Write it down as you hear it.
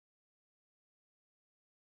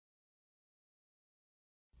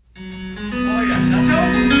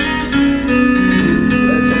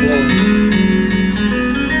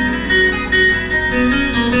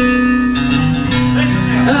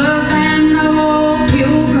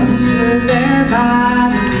by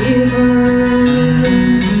the river,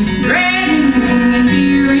 bread and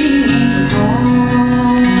hearing the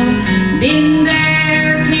call. Then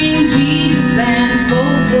there came Jesus and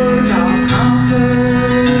spoke words of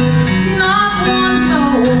comfort. Not one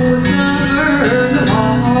soul would suffer the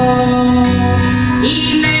law. He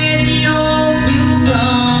led the old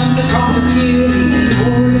pilgrims across the chilly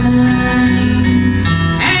Jordan,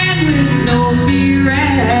 and with no fear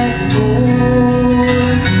at the door,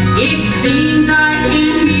 it seems I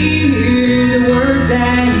can hear the words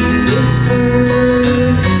that he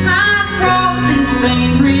whispered. I've crossed this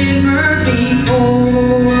same river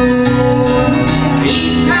before.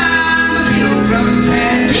 Each time a pilgrim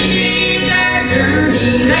has ended their journey,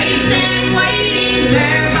 they stand waiting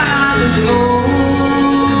there by the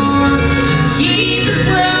shore. Jesus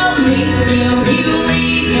will meet them, he'll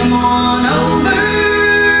lead them on over.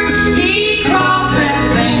 He's crossed that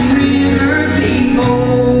same river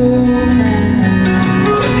before.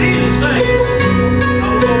 What did Jesus say?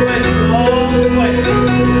 I'll go with you all the way.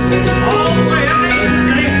 All the way. That makes you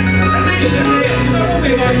dead. You know what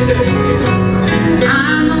anybody says. I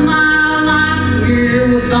know my life here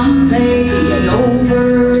will someday be over,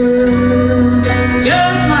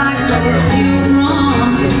 just like the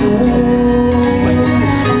pilgrim before.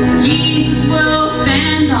 Jesus will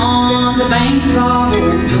stand on the banks of the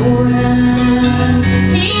Jordan.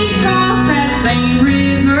 He's crossed that same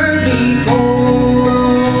river before.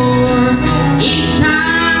 Each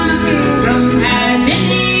time a pilgrim has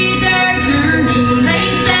ended their journey, they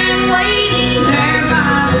stand waiting there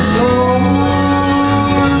by the shore.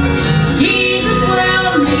 Jesus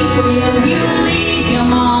will meet them, he'll lead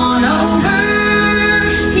them on over.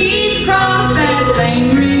 He's crossed that same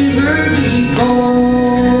river before.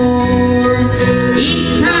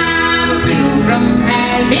 Each time a pilgrim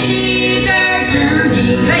has ended their journey,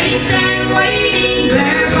 they stand waiting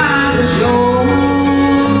there by the shore.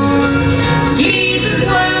 Jesus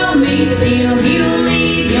will meet them, he'll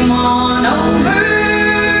lead them on over.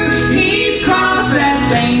 He's crossed that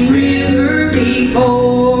same river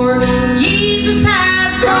before. Jesus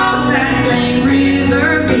has crossed that same river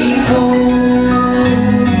before.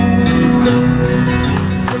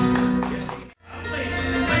 I believe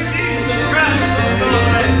Jesus Christ is on the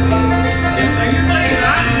way. If you're believing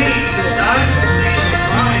I need to die for sin,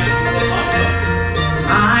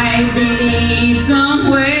 I believe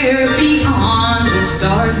somewhere beyond the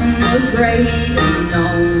stars and the great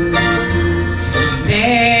unknown,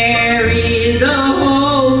 there is a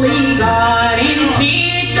holy God and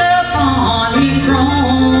sits upon his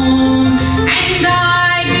throne. And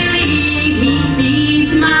I believe he sees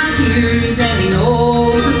my tears and he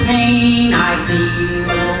knows the pain I feel.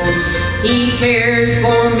 He cares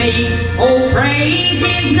for me, oh praise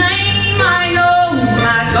his name. I know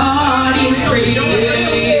my God is real.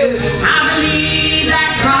 I believe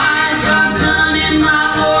that Christ, God's Son and my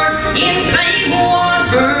Lord, in stable was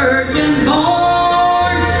virgin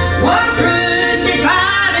born, was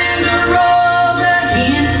crucified and arose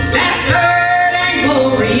again that third and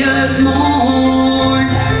glorious morn.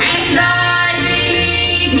 And I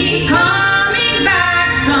believe he's coming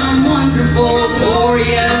back some wonderful,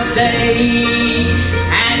 glorious day.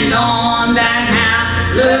 And on that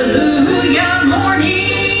hallelujah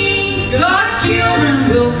morning, God's children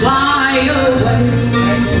will fly away.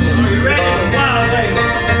 Are you ready to fly away?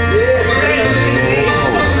 You ready to see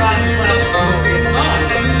Jesus Christ fly away? Come on.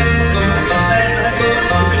 We're going to say that.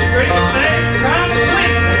 It's great to say. Try to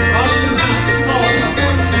wait. Across the mountain. Come on.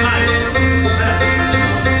 Nice.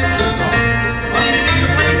 What do you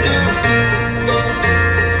believe in?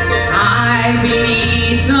 I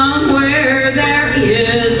believe somewhere there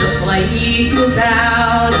is a place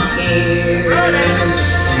without a care.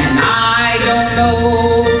 And I don't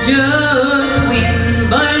know just when,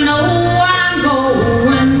 but I know I'm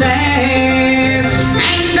going there.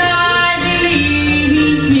 And I believe he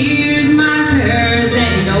hears my prayers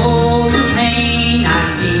and he knows the pain I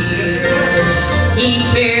feel. He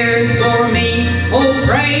cares for me, oh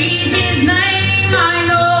praise his name. I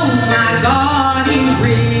know my God is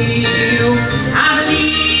real. I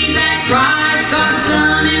believe that Christ, God's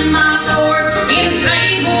Son and my Lord, in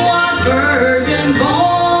stable was virgin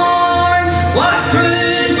born, was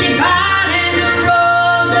crucified and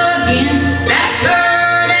arose again that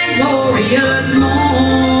third and glorious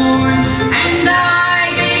morn. And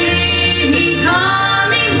I believe he's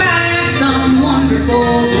coming back some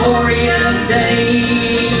wonderful, glorious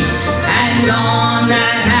day. And on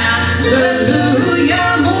that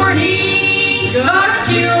hallelujah morning, God's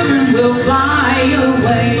children will fly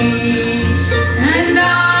away. And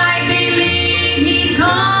I believe he's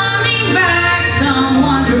coming back some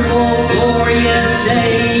wonderful, glorious day.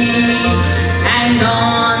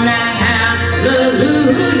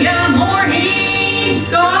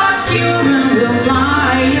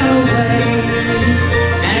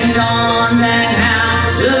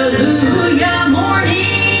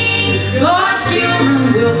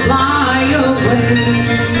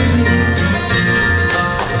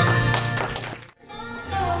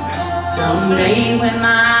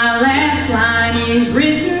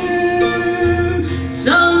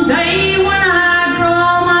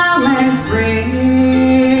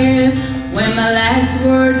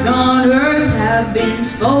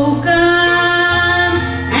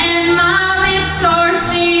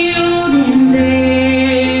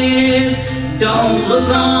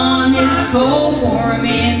 on this cold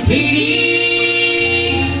warming pity.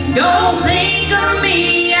 Don't think of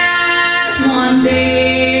me as one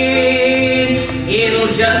day.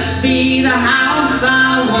 It'll just be the house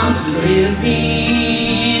I once lived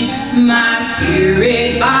in. My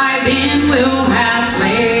spirit by then will have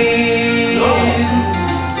fled.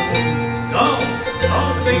 Go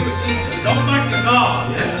to be with Jesus. Don't back to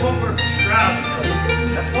God. That's what we're striving for.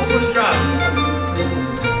 That's what we're striving for.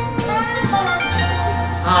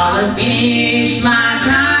 I'll finish my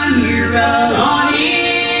time here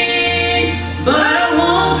allotted, but I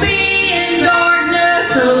won't be in darkness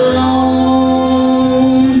alone.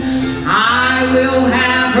 I will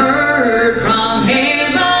have heard from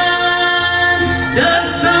heaven the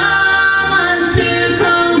summons to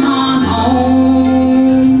come on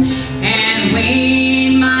home. And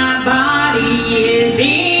when my body is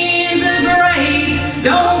in the grave,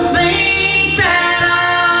 don't think that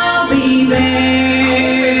I'll be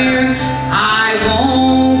there. I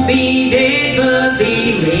won't be dead, but be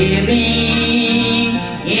living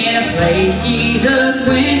in a place Jesus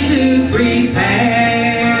went to prepare.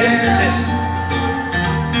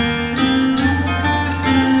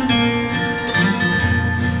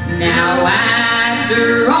 Now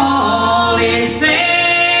after all is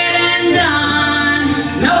said and done,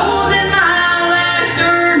 know that my last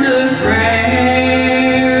earnest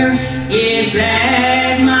prayer is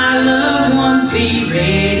that my loved ones be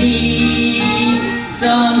ready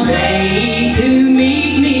someday.